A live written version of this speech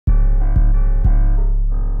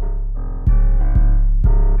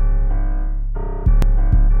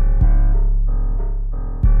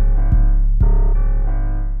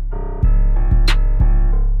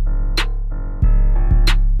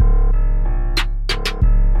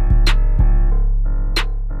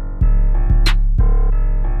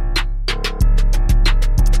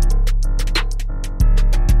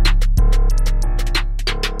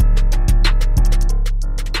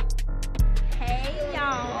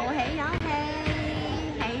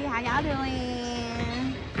y'all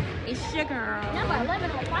doing? It's your girl, Number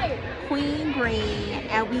 11 on fire. Queen Green,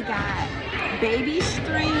 and we got baby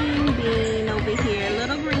string bean over here,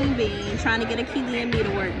 little green bean, trying to get Akili and me to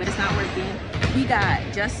work, but it's not working. We got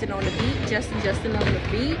Justin on the beat, Justin on the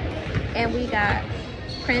beat, and we got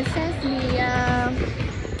Princess Mia.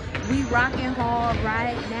 We rocking hard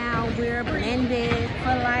right now. We're blended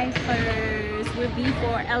for lifers. We're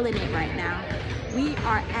B4 Element right now. We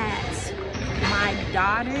are at my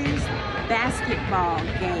daughter's basketball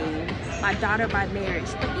game. My daughter by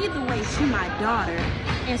marriage, but either way, she my daughter.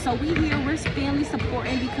 And so we here, we're family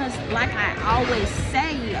supporting because like I always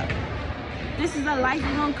say, this is a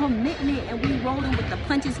lifelong commitment and we rolling with the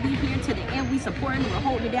punches. We here to the end, we supporting, we're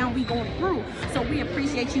holding it down, we going through. So we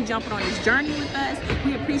appreciate you jumping on this journey with us.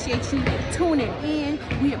 We appreciate you tuning in.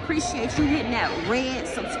 We appreciate you hitting that red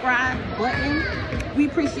subscribe button. We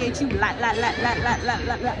appreciate you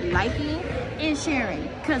liking and sharing.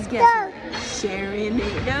 Cause guess what? Sharing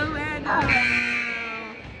it nowhere go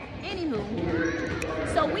round.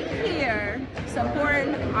 Anywho, so we here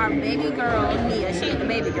supporting our baby girl, Mia. She ain't the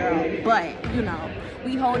baby girl, but you know,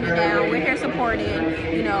 we holding it down. We're here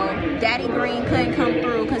supporting. You know, Daddy Green couldn't come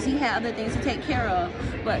through because he had other things to take care of.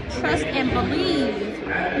 But trust and believe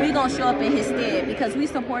we gonna show up in his stead because we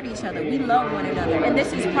support each other. We love one another. And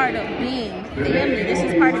this is part of being family. This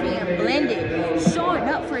is part of being blended. Showing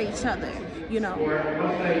up for each other. You know,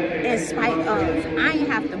 in spite of, I ain't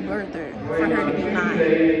have to birth her for her to be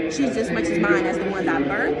mine. She's just as much as mine as the ones I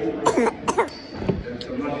birthed.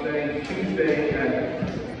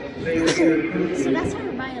 So that's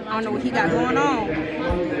her biological. I don't know what he got going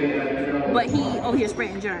on, but he over here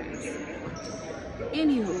spreading germs.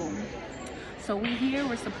 Anywho, so we here,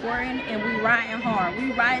 we're supporting, and we riding hard.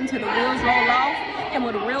 We riding till the wheels roll off, and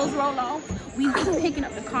when the wheels roll off, we picking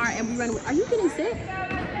up the car and we run. Are you getting sick?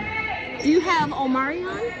 Do you have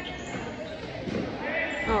Omarion?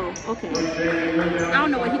 Oh, okay. I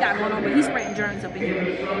don't know what he got going on, but he's spreading germs up in here.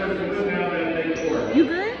 You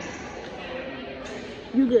good?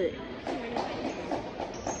 You good?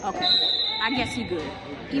 Okay. I guess he good.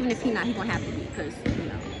 Even if he not, he gonna have to be, because, you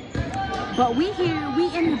know. But we here, we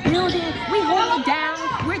in the building, we hold it down,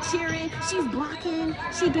 we're cheering, she's blocking,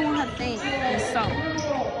 she doing her thing. And so,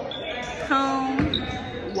 come,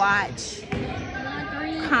 watch,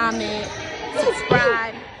 comment,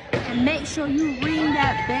 subscribe, and make sure you ring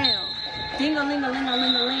that bell.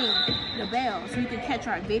 Ding-a-ling-a-ling-a-ling-a-ling, the bell, so you can catch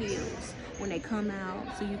our videos when they come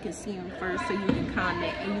out, so you can see them first, so you can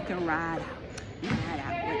comment, and you can ride out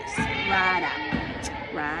with us, ride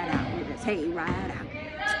out with us, hey, ride out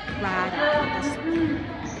with us.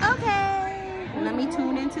 Okay, let me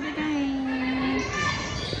tune into the game.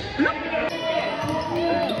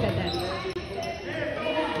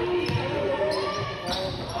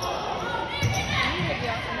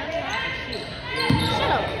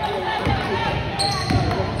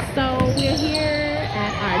 So we're here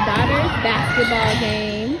at our daughter's basketball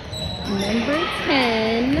game, number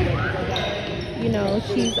 10. You know,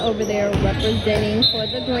 she's over there representing for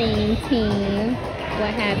the green team,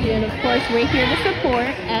 what have you. And of course, we're here to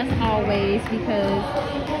support, as always, because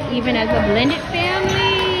even as a blended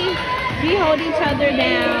family, we hold each other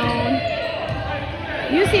down.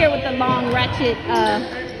 You see her with the long ratchet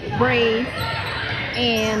braids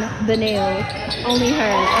and the nails. Only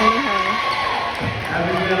her.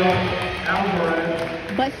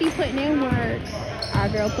 But she's putting in work. Our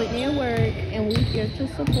girl putting in work, and we here to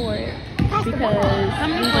support because how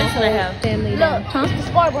many points do they have? Family Look, down. Huh? the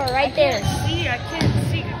scoreboard right there. I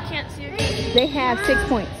can't see it. They have 6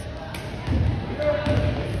 points.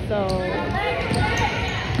 So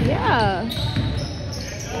yeah.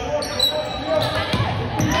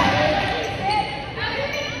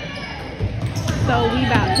 So we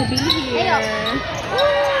about to be here.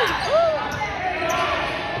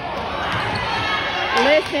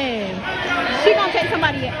 Listen, she gonna take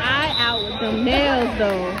somebody's eye out with them nails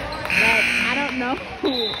though. Like, I don't know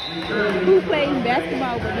who plays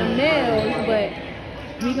basketball with them nails, but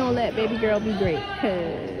we gonna let baby girl be great,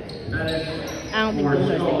 cause I don't think those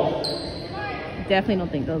are safe. Definitely don't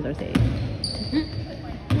think those are safe.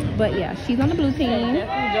 But yeah, she's on the blue team.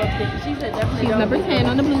 She's number 10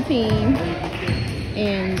 on the blue team.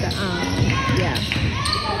 And yeah.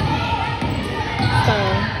 So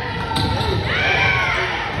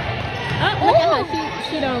look at her.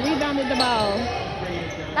 She done rebounded the ball.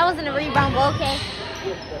 That wasn't a rebound, but okay.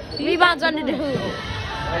 Rebounds under the hoop.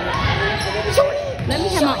 Let me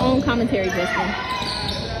have my own commentary, Justin.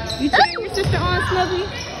 You cheering your sister on, Snuggy?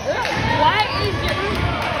 Why is your...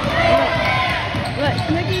 Look,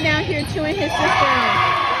 Snuggy down here chewing his sister on.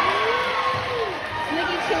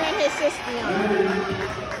 Snuggy chewing his sister on.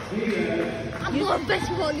 I'm doing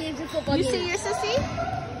baseball games and football You games. see your sissy?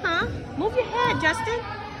 Huh? Move your head, Justin.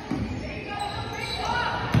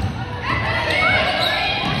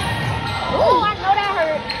 Oh, I know that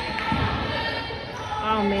hurt.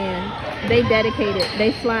 Oh man, they dedicated.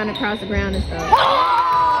 They flying across the ground and stuff. Oh!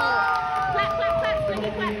 Clap, clap, clap,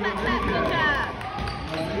 Frankie, clap, clap, clap. Good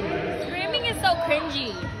job. Screaming is so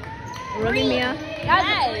cringy. Really, Mia?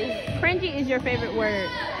 Yes. Cringy is your favorite word.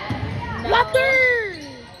 Walker!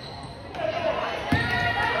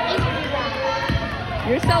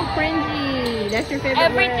 You're so cringy. That's your favorite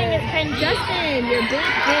Everything word. is cringy. Justin, you're big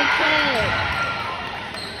kid.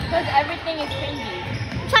 Because everything is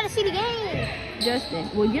cringy. I'm trying to see the game. Justin,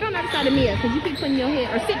 well, get on the other side of Mia because you keep putting your head,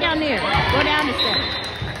 or sit down there. Go down the steps.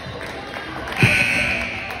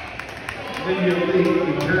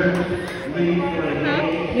 Huh?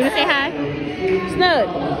 You want to say hi? Snood.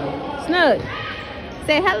 Snood.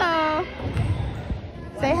 Say hello.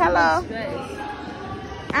 Say hello.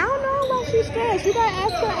 I don't know why she's stressed. You gotta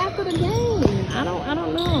ask her after the game. I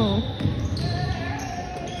don't know.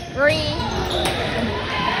 3.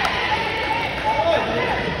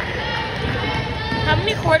 How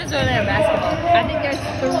many quarters are there in basketball? I think there's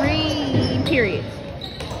 3 periods.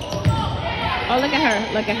 Oh, look at her.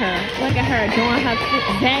 Look at her. Look at her doing her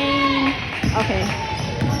dang. Okay.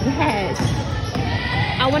 Yes.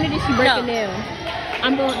 I wonder did she break No. a nail?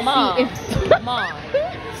 I'm going to Mom. see if. Mom.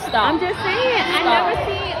 Stop. I'm just saying. I Stop. never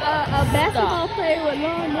seen a basketball player with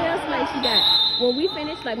long nails like she got. When we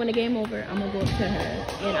finish, like when the game over, I'm gonna go up to her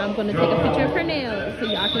and I'm gonna take a picture of her nails so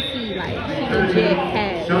y'all can see like she legit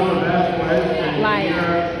has like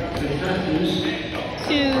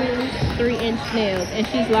 2-3-inch nails and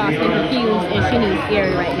she's lost and confused and she needs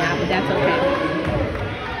scary right now, but that's okay.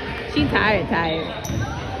 She tired.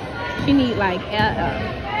 She need like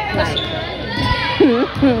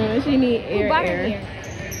she need air.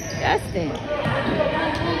 Justin.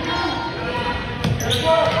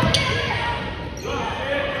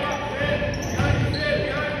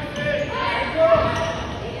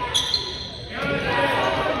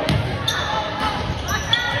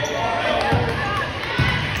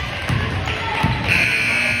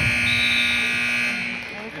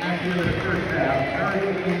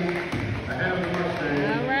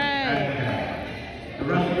 The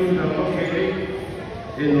restrooms are located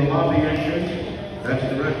in the lobby entrance. That's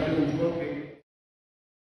the restrooms located.